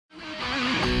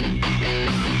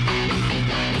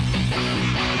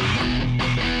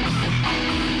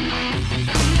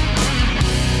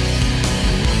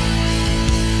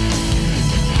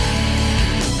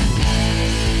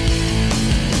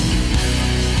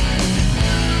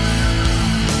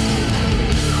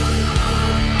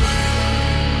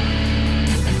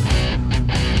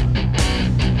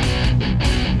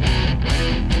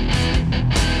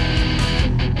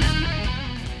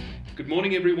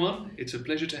It's a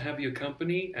pleasure to have your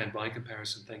company, and by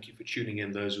comparison, thank you for tuning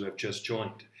in, those who have just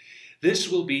joined. This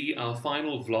will be our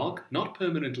final vlog, not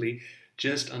permanently,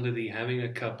 just under the having a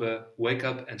cuppa, wake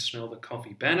up and smell the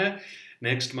coffee banner.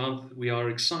 Next month, we are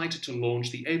excited to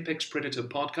launch the Apex Predator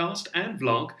podcast and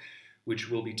vlog, which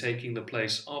will be taking the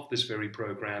place of this very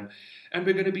program. And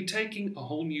we're going to be taking a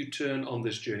whole new turn on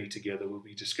this journey together. We'll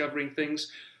be discovering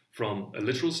things from a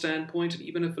literal standpoint and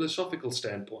even a philosophical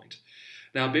standpoint.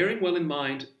 Now, bearing well in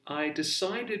mind, I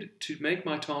decided to make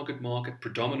my target market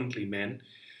predominantly men,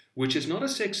 which is not a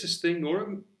sexist thing nor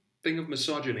a thing of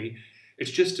misogyny.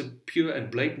 It's just a pure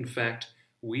and blatant fact.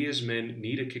 We as men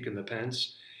need a kick in the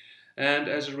pants. And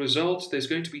as a result, there's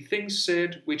going to be things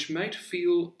said which might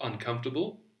feel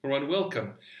uncomfortable or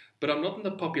unwelcome. But I'm not in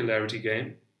the popularity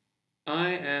game. I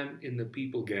am in the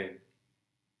people game.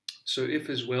 So if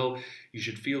as well you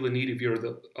should feel the need, if you're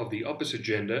of the opposite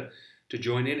gender, to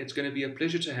join in, it's going to be a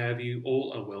pleasure to have you.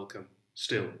 All are welcome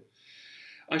still.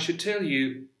 I should tell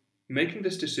you, making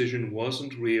this decision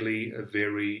wasn't really a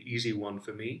very easy one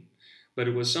for me, but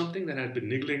it was something that had been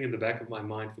niggling in the back of my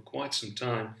mind for quite some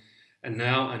time, and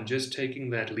now I'm just taking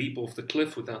that leap off the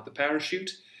cliff without the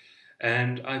parachute.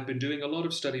 And I've been doing a lot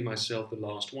of study myself the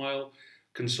last while,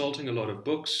 consulting a lot of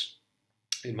books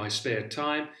in my spare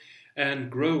time,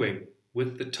 and growing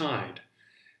with the tide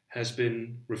has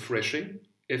been refreshing,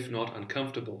 if not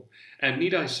uncomfortable. And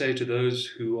need I say to those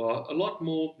who are a lot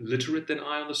more literate than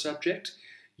I on the subject,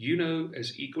 you know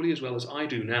as equally as well as I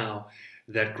do now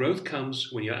that growth comes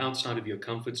when you're outside of your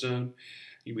comfort zone.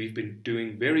 We've been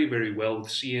doing very, very well with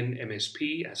CN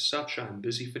MSP. As such, I'm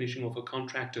busy finishing off a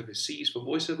contract overseas for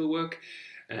voiceover work,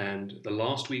 and the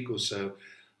last week or so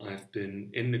I've been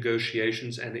in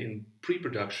negotiations and in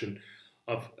pre-production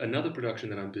of another production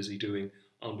that I'm busy doing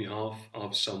on behalf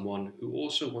of someone who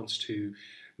also wants to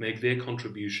make their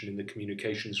contribution in the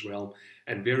communications realm,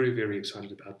 and very, very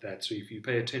excited about that. So if you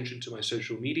pay attention to my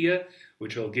social media,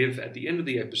 which I'll give at the end of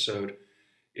the episode,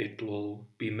 it will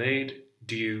be made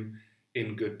due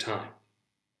in good time.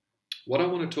 What I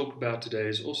want to talk about today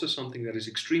is also something that is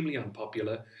extremely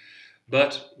unpopular,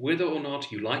 but whether or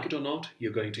not you like it or not,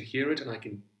 you're going to hear it, and I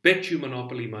can bet you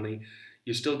Monopoly money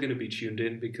you're still going to be tuned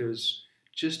in, because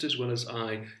just as well as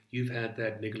I, you've had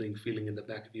that niggling feeling in the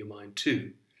back of your mind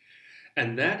too.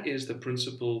 And that is the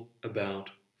principle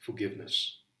about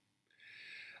forgiveness.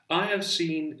 I have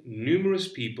seen numerous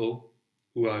people,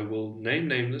 who I will name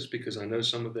nameless because I know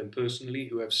some of them personally,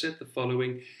 who have said the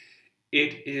following: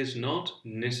 it is not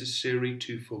necessary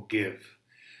to forgive.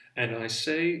 And I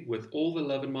say with all the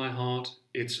love in my heart,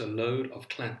 it's a load of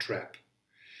claptrap.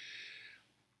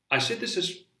 I said this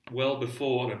as well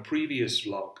before on a previous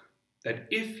vlog, that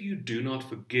if you do not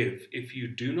forgive, if you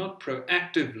do not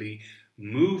proactively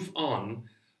move on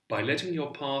by letting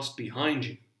your past behind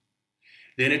you,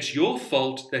 then it's your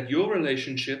fault that your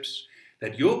relationships,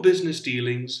 that your business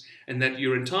dealings, and that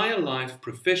your entire life,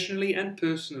 professionally and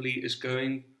personally, is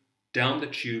going down the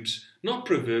tubes, not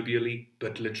proverbially,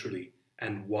 but literally.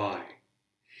 And why?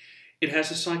 It has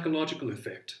a psychological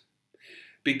effect.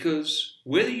 Because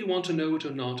whether you want to know it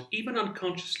or not, even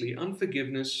unconsciously,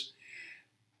 unforgiveness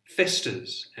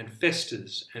festers and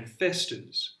festers and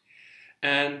festers.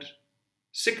 And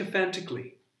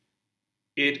sycophantically,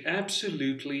 it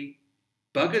absolutely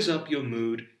buggers up your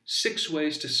mood 6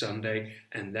 ways to Sunday,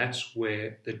 and that's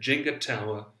where the Jenga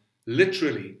tower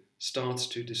literally starts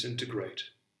to disintegrate.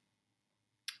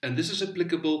 And this is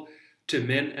applicable to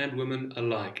men and women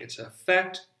alike. It's a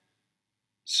fact.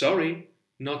 Sorry,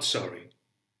 not sorry.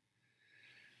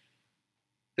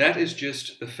 That is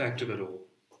just the fact of it all.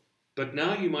 But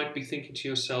now you might be thinking to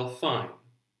yourself, fine,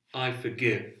 I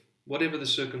forgive, whatever the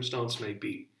circumstance may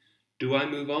be. Do I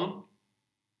move on?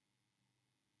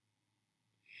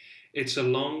 It's a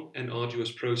long and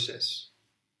arduous process.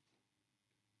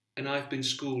 And I've been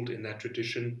schooled in that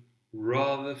tradition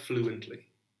rather fluently.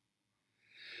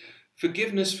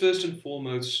 Forgiveness, first and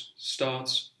foremost,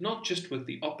 starts not just with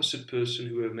the opposite person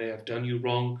who may have done you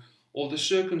wrong, or the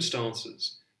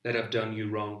circumstances that have done you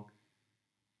wrong,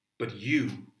 but you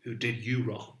who did you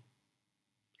wrong.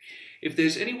 If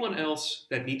there's anyone else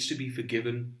that needs to be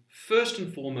forgiven, first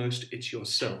and foremost, it's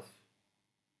yourself.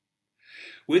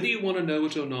 Whether you want to know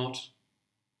it or not,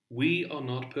 we are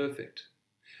not perfect.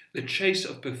 The chase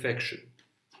of perfection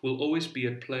will always be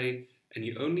at play, and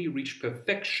you only reach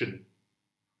perfection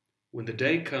when the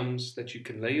day comes that you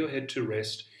can lay your head to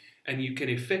rest and you can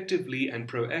effectively and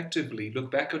proactively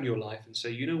look back on your life and say,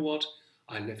 you know what,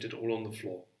 I left it all on the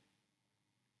floor.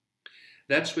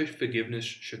 That's where forgiveness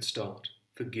should start,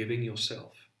 forgiving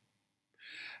yourself.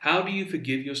 How do you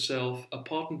forgive yourself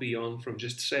apart and beyond from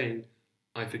just saying,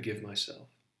 I forgive myself?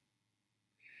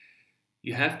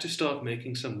 You have to start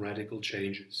making some radical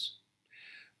changes.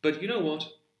 But you know what?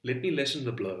 Let me lessen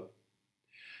the blow.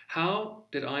 How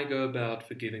did I go about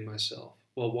forgiving myself?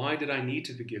 Well, why did I need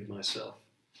to forgive myself?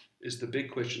 Is the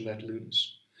big question that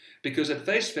looms. Because at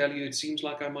face value, it seems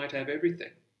like I might have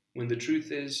everything, when the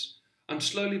truth is, I'm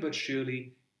slowly but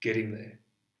surely getting there.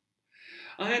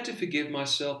 I had to forgive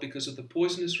myself because of the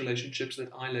poisonous relationships that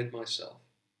I let myself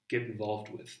get involved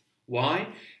with. Why?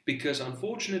 Because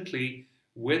unfortunately,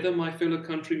 whether my fellow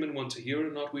countrymen want to hear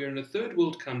it or not, we are in a third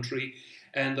world country,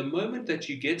 and the moment that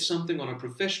you get something on a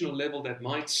professional level that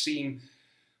might seem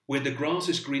where the grass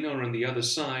is greener on the other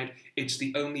side, it's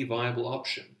the only viable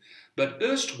option. But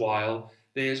erstwhile,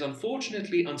 there's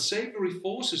unfortunately unsavory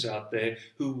forces out there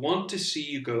who want to see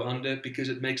you go under because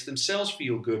it makes themselves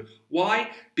feel good.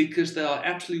 Why? Because they are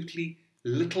absolutely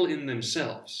little in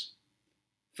themselves.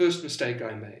 First mistake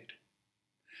I made.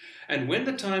 And when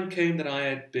the time came that I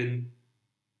had been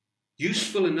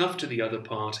useful enough to the other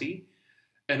party,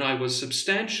 and I was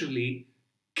substantially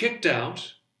kicked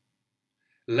out,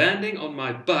 landing on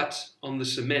my butt on the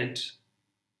cement,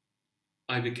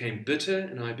 I became bitter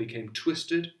and I became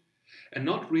twisted, and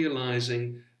not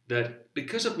realizing that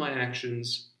because of my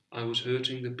actions, I was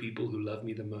hurting the people who love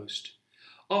me the most.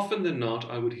 Often than not,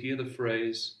 I would hear the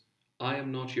phrase, "I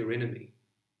am not your enemy,"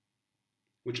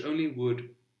 which only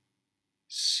would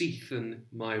seethen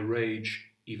my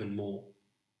rage even more.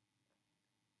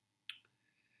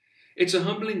 It's a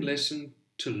humbling lesson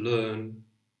to learn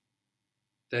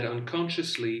that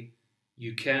unconsciously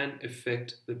you can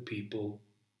affect the people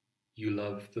you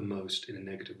love the most in a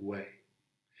negative way.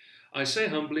 I say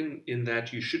humbling in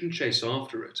that you shouldn't chase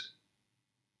after it.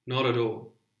 Not at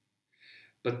all.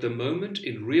 But the moment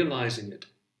in realizing it,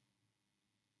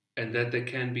 and that there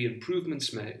can be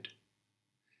improvements made,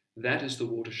 that is the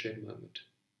watershed moment.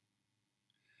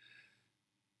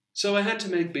 So I had to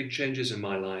make big changes in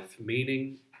my life,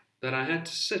 meaning that I had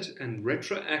to sit and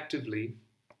retroactively,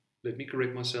 let me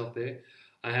correct myself there,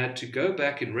 I had to go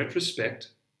back in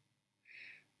retrospect,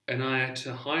 and I had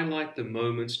to highlight the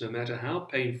moments, no matter how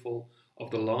painful,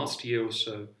 of the last year or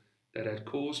so that had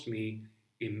caused me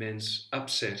immense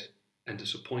upset and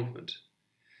disappointment.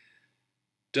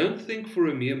 Don't think for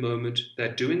a mere moment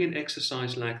that doing an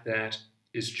exercise like that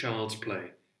is child's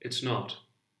play. It's not.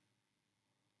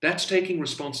 That's taking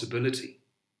responsibility.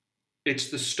 It's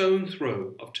the stone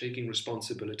throw of taking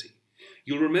responsibility.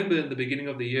 You'll remember in the beginning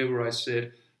of the year where I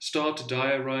said, start to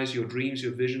diarize your dreams,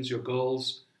 your visions, your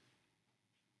goals.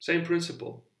 Same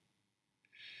principle.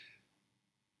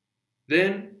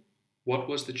 Then, what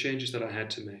was the changes that I had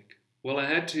to make? Well, I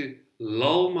had to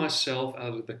lull myself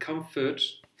out of the comfort,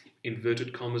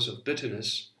 inverted commas, of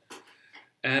bitterness,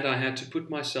 and I had to put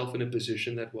myself in a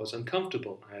position that was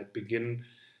uncomfortable. I had begun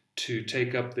to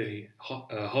take up the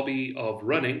hobby of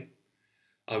running.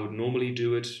 I would normally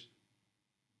do it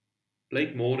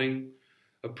late morning,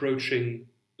 approaching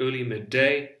early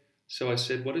midday. So I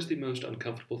said, what is the most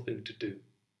uncomfortable thing to do?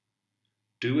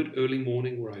 Do it early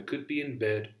morning where I could be in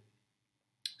bed,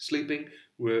 sleeping.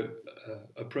 We're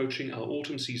approaching our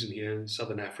autumn season here in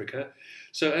Southern Africa.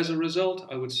 So as a result,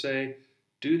 I would say,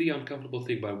 do the uncomfortable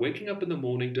thing by waking up in the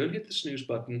morning, don't hit the snooze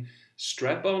button,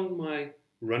 strap on my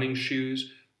running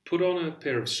shoes, put on a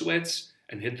pair of sweats,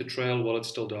 and hit the trail while it's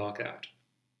still dark out.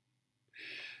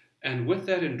 And with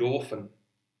that endorphins,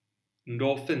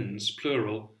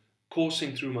 plural,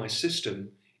 coursing through my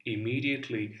system,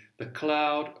 immediately the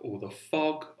cloud or the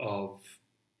fog of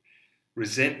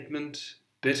resentment,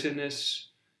 bitterness,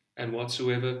 and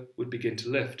whatsoever would begin to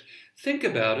lift. Think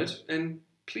about it, and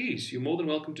please, you're more than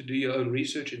welcome to do your own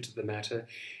research into the matter.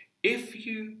 If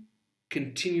you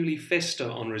continually fester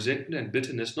on resentment and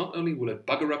bitterness, not only will it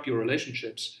bugger up your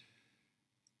relationships,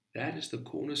 that is the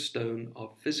cornerstone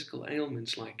of physical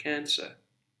ailments like cancer.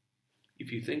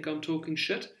 If you think I'm talking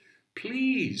shit,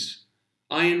 please,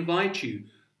 I invite you,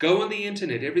 go on the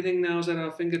internet. Everything now is at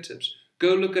our fingertips.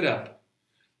 Go look it up.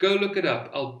 Go look it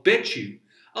up. I'll bet you,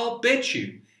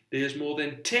 there's more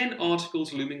than 10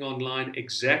 articles looming online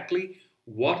exactly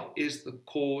what is the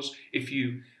cause. If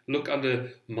you look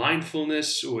under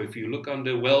mindfulness or if you look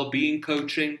under well-being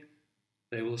coaching,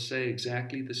 they will say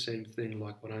exactly the same thing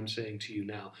like what I'm saying to you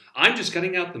now. I'm just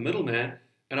cutting out the middleman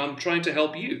and I'm trying to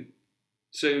help you.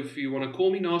 So if you want to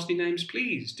call me nasty names,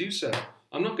 please do so.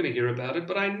 I'm not going to hear about it,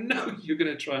 but I know you're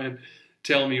going to try and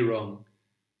tell me wrong.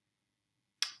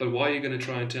 But why are you going to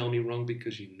try and tell me wrong?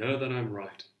 Because you know that I'm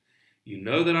right. You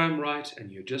know that I'm right,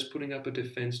 and you're just putting up a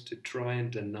defense to try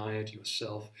and deny it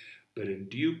yourself. But in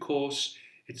due course,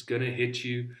 it's going to hit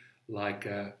you like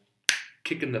a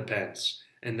kick in the pants.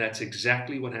 And that's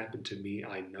exactly what happened to me.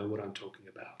 I know what I'm talking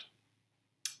about.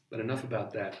 But enough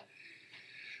about that.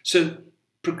 So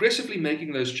progressively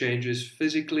making those changes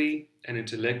physically and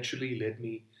intellectually led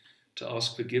me to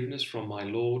ask forgiveness from my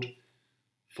Lord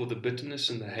for the bitterness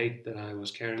and the hate that I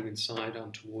was carrying inside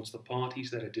on towards the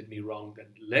parties that had did me wrong, that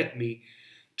led me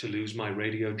to lose my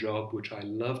radio job, which I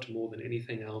loved more than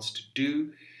anything else to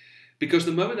do. Because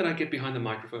the moment that I get behind the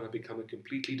microphone, I become a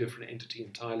completely different entity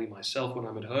entirely myself. When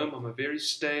I'm at home, I'm a very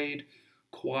staid,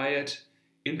 quiet,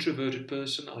 introverted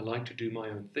person. I like to do my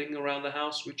own thing around the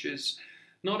house, which is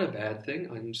not a bad thing.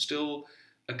 I'm still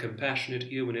a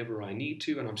compassionate ear whenever I need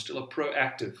to, and I'm still a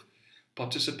proactive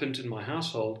participant in my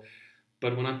household.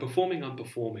 But when I'm performing, I'm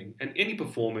performing. And any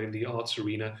performer in the arts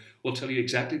arena will tell you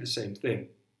exactly the same thing.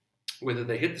 Whether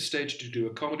they hit the stage to do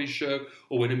a comedy show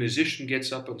or when a musician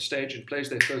gets up on stage and plays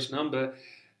their first number,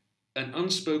 an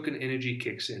unspoken energy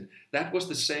kicks in. That was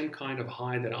the same kind of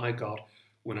high that I got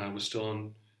when I was still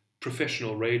on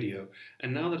professional radio.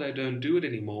 And now that I don't do it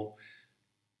anymore,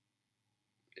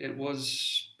 it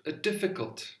was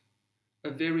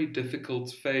a very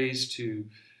difficult phase to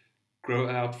grow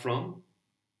out from.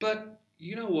 But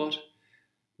you know what?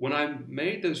 When I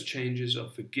made those changes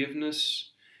of forgiveness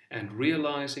and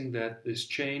realizing that this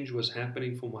change was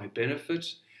happening for my benefit,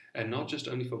 and not just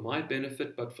only for my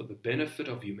benefit, but for the benefit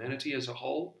of humanity as a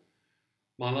whole,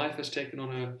 my life has taken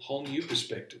on a whole new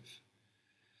perspective.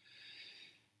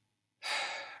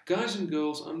 Guys and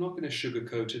girls, I'm not going to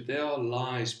sugarcoat it. There are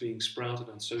lies being sprouted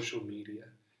on social media.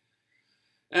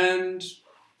 And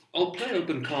I'll play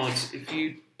open cards. If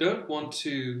you don't want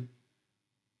to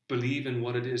believe in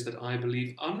what it is that I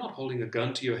believe, I'm not holding a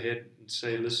gun to your head and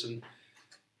say, listen,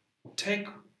 take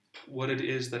what it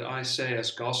is that I say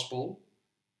as gospel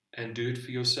and do it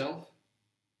for yourself.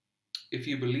 If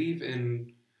you believe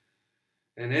in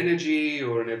an energy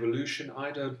or an evolution,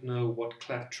 I don't know what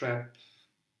claptrap,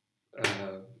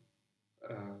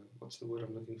 what's the word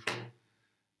I'm looking for,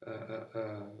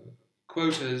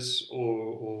 quotas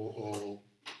or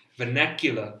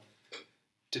vernacular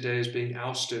today is being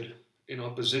ousted in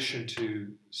opposition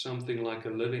to something like a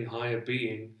living higher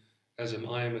being. As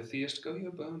I am a theist, go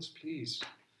your bones, please.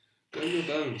 Go your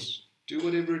bones. Do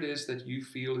whatever it is that you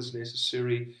feel is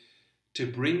necessary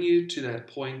to bring you to that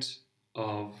point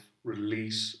of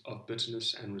release of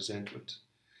bitterness and resentment.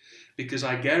 Because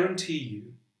I guarantee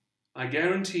you, you're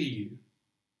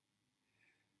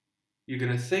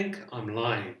going to think I'm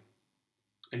lying.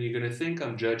 And you're going to think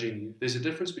I'm judging you. There's a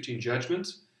difference between judgment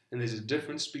and there's a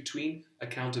difference between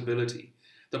accountability.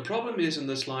 The problem is in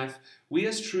this life, we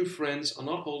as true friends are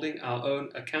not holding our own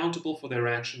accountable for their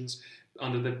actions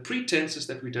under the pretenses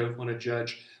that we don't want to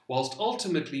judge, whilst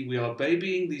ultimately we are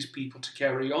babying these people to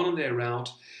carry on in their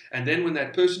route, and then when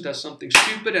that person does something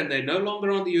stupid and they're no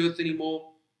longer on the earth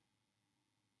anymore,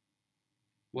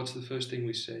 what's the first thing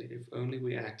we say? If only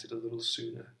we acted a little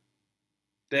sooner.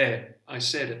 There, I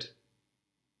said it.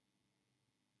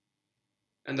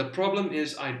 And the problem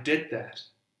is I did that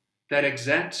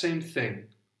exact same thing.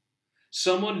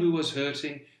 Someone who was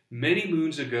hurting many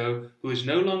moons ago, who is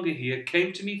no longer here,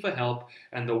 came to me for help,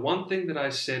 and the one thing that I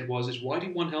said was, why do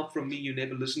you want help from me? You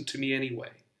never listened to me anyway.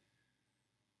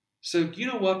 So you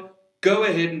know what? Go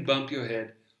ahead and bump your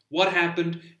head. What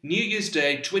happened? New Year's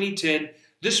Day 2010,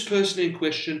 this person in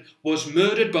question was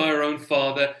murdered by her own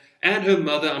father, and her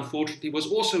mother, unfortunately, was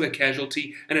also a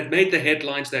casualty, and it made the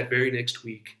headlines that very next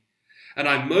week. And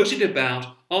I moseyed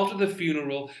about after the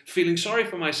funeral, feeling sorry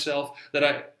for myself that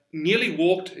I nearly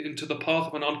walked into the path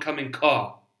of an oncoming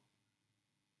car.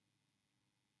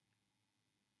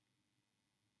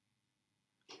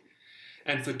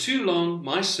 And for too long,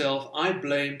 myself, I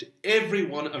blamed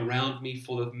everyone around me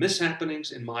for the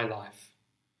mishappenings in my life.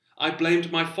 I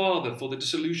blamed my father for the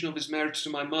dissolution of his marriage to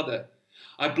my mother.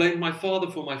 I blamed my father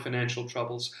for my financial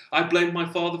troubles. I blamed my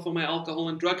father for my alcohol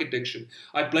and drug addiction.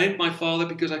 I blamed my father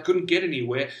because I couldn't get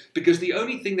anywhere, because the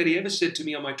only thing that he ever said to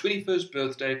me on my 21st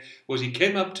birthday was he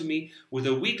came up to me with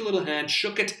a weak little hand,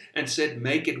 shook it, and said,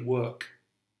 make it work.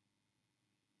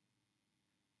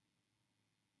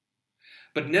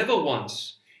 But never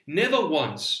once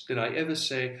did I ever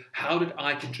say, how did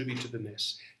I contribute to the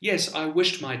mess? Yes, I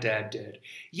wished my dad dead.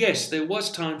 Yes, there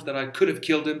was times that I could have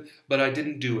killed him, but I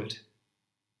didn't do it.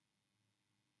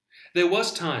 There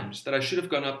was times that I should have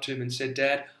gone up to him and said,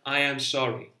 Dad, I am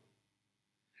sorry.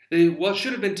 There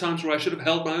should have been times where I should have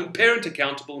held my own parent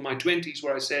accountable in my 20s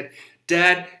where I said,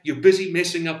 Dad, you're busy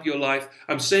messing up your life.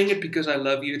 I'm saying it because I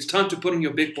love you. It's time to put on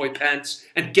your big boy pants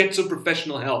and get some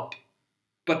professional help.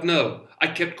 But no, I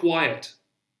kept quiet.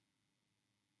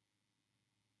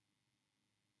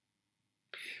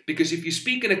 Because if you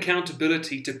speak in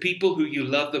accountability to people who you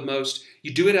love the most,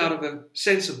 you do it out of a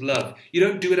sense of love. You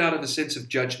don't do it out of a sense of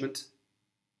judgment.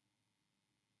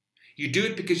 You do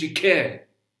it because you care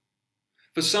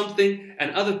for something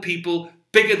and other people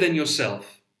bigger than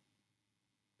yourself.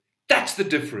 That's the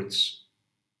difference.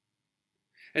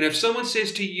 And if someone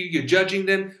says to you, you're judging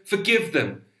them, forgive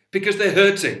them because they're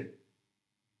hurting.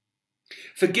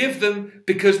 Forgive them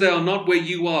because they are not where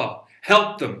you are.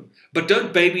 Help them, but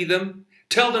don't baby them.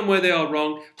 Tell them where they are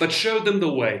wrong, but show them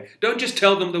the way. Don't just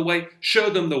tell them the way, show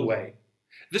them the way.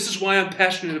 This is why I'm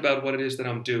passionate about what it is that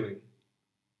I'm doing.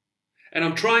 And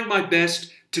I'm trying my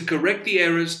best to correct the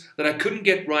errors that I couldn't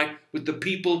get right with the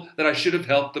people that I should have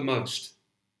helped the most.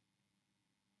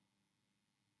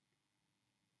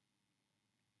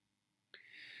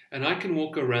 And I can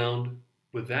walk around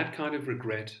with that kind of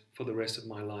regret for the rest of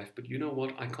my life. But you know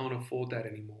what? I can't afford that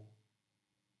anymore.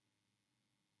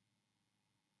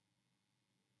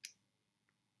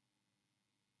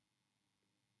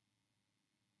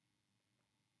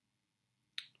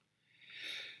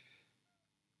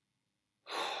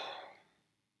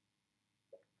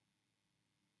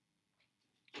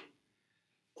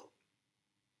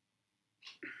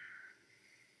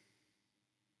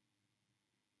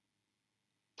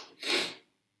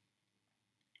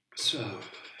 So,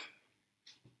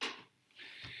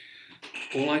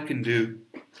 all I can do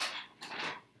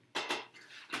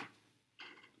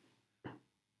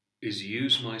is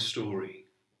use my story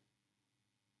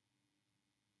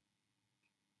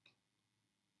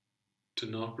to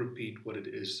not repeat what it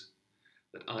is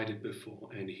that I did before.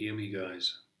 And hear me,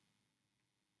 guys.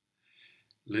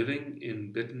 Living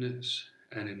in bitterness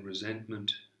and in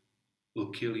resentment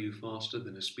will kill you faster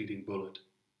than a speeding bullet.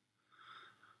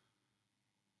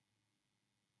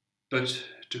 But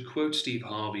to quote Steve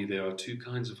Harvey, there are two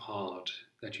kinds of hard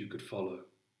that you could follow.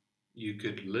 You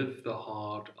could live the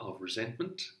hard of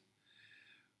resentment,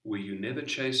 where you never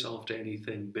chase after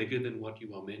anything bigger than what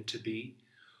you are meant to be,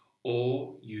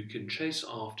 or you can chase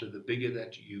after the bigger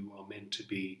that you are meant to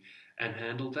be and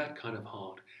handle that kind of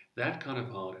hard. That kind of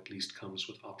hard at least comes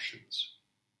with options.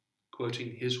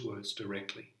 Quoting his words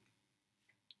directly.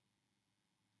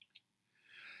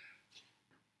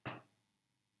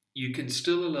 You can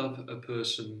still love a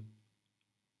person,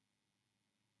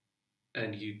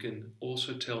 and you can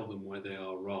also tell them where they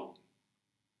are wrong.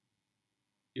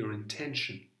 Your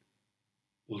intention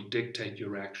will dictate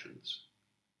your actions,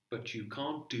 but you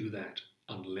can't do that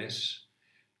unless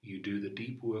you do the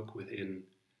deep work within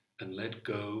and let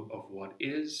go of what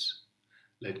is,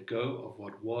 let go of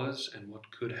what was and what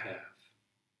could have.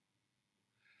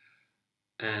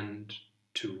 And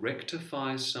to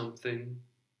rectify something,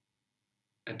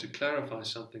 and to clarify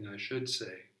something, I should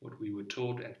say, what we were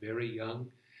taught at very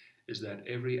young is that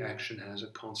every action has a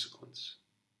consequence.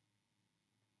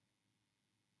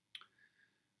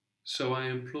 So I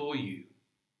implore you,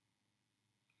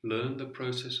 learn the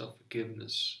process of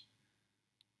forgiveness.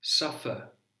 Suffer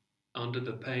under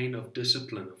the pain of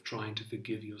discipline, of trying to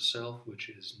forgive yourself, which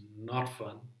is not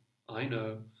fun. I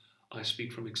know, I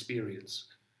speak from experience.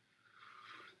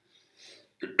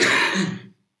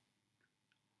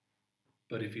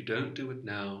 But if you don't do it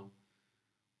now,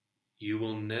 you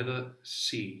will never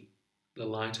see the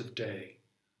light of day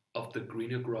of the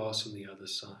greener grass on the other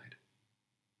side.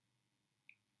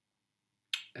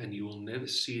 And you will never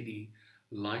see the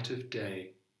light of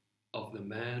day of the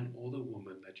man or the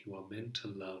woman that you are meant to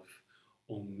love,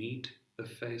 or meet the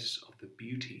face of the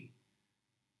beauty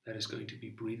that is going to be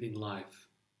breathing life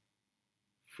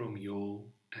from your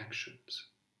actions.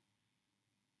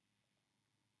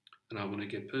 And I want to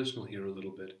get personal here a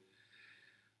little bit.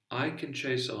 I can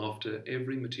chase after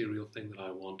every material thing that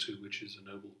I want to, which is a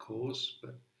noble cause,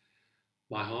 but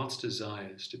my heart's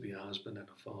desire is to be a husband and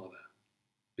a father,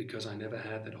 because I never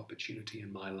had that opportunity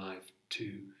in my life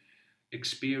to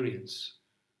experience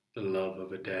the love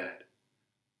of a dad.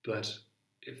 But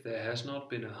if there has not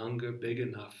been a hunger big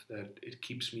enough that it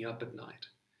keeps me up at night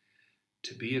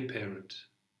to be a parent,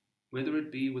 whether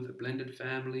it be with a blended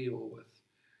family or with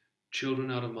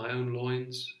children out of my own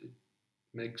loins, it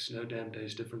makes no damn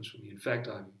day's difference for me. In fact,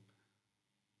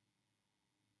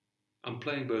 I'm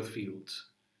playing both fields,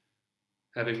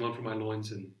 having one from my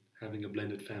loins and having a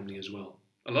blended family as well.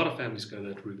 A lot of families go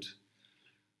that route,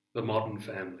 the modern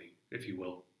family, if you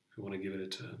will, if you want to give it a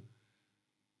term.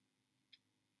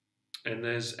 And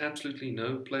there's absolutely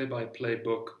no play-by-play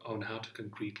book on how to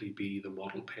concretely be the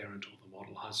model parent or the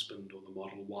model husband or the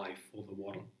model wife or the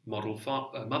model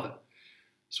mother.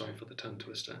 Sorry for the tongue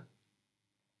twister.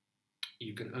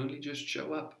 You can only just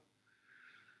show up.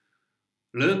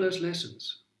 Learn those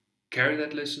lessons. Carry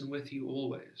that lesson with you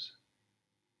always.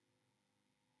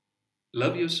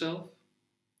 Love yourself,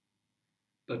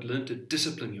 but learn to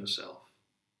discipline yourself.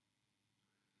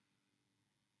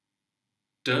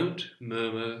 Don't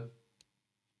murmur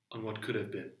on what could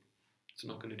have been. It's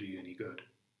not going to do you any good.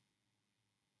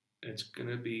 It's going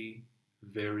to be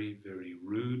very, very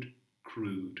rude,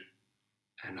 crude,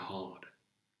 and hard.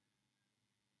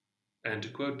 And to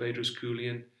quote Bedros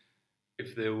Keuilian,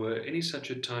 if there were any such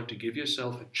a time to give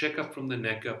yourself a checkup from the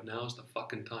neck up, now's the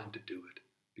fucking time to do it.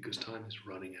 Because time is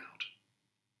running out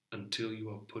until you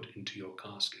are put into your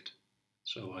casket.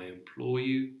 So I implore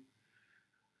you,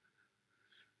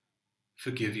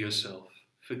 forgive yourself,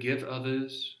 forgive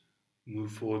others,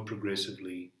 move forward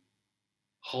progressively,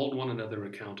 hold one another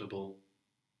accountable,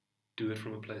 do it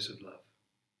from a place of love.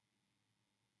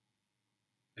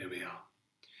 There we are.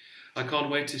 I can't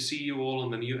wait to see you all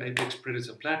on the new Apex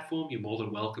Predator platform. You're more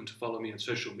than welcome to follow me on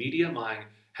social media. My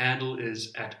handle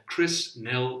is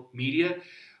 @ChrisNellMedia.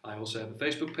 I also have a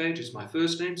Facebook page. It's my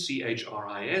first name,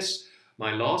 Chris.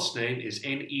 My last name is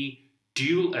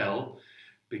N-E-L,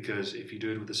 because if you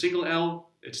do it with a single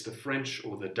L, it's the French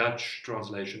or the Dutch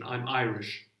translation. I'm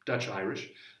Irish,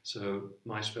 Dutch-Irish, so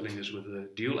my spelling is with a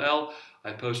dual L.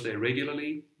 I post there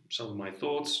regularly, some of my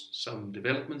thoughts, some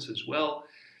developments as well.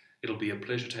 It'll be a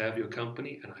pleasure to have your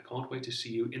company, and I can't wait to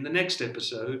see you in the next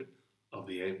episode of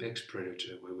the Apex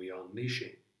Predator, where we are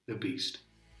unleashing the beast.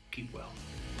 Keep well.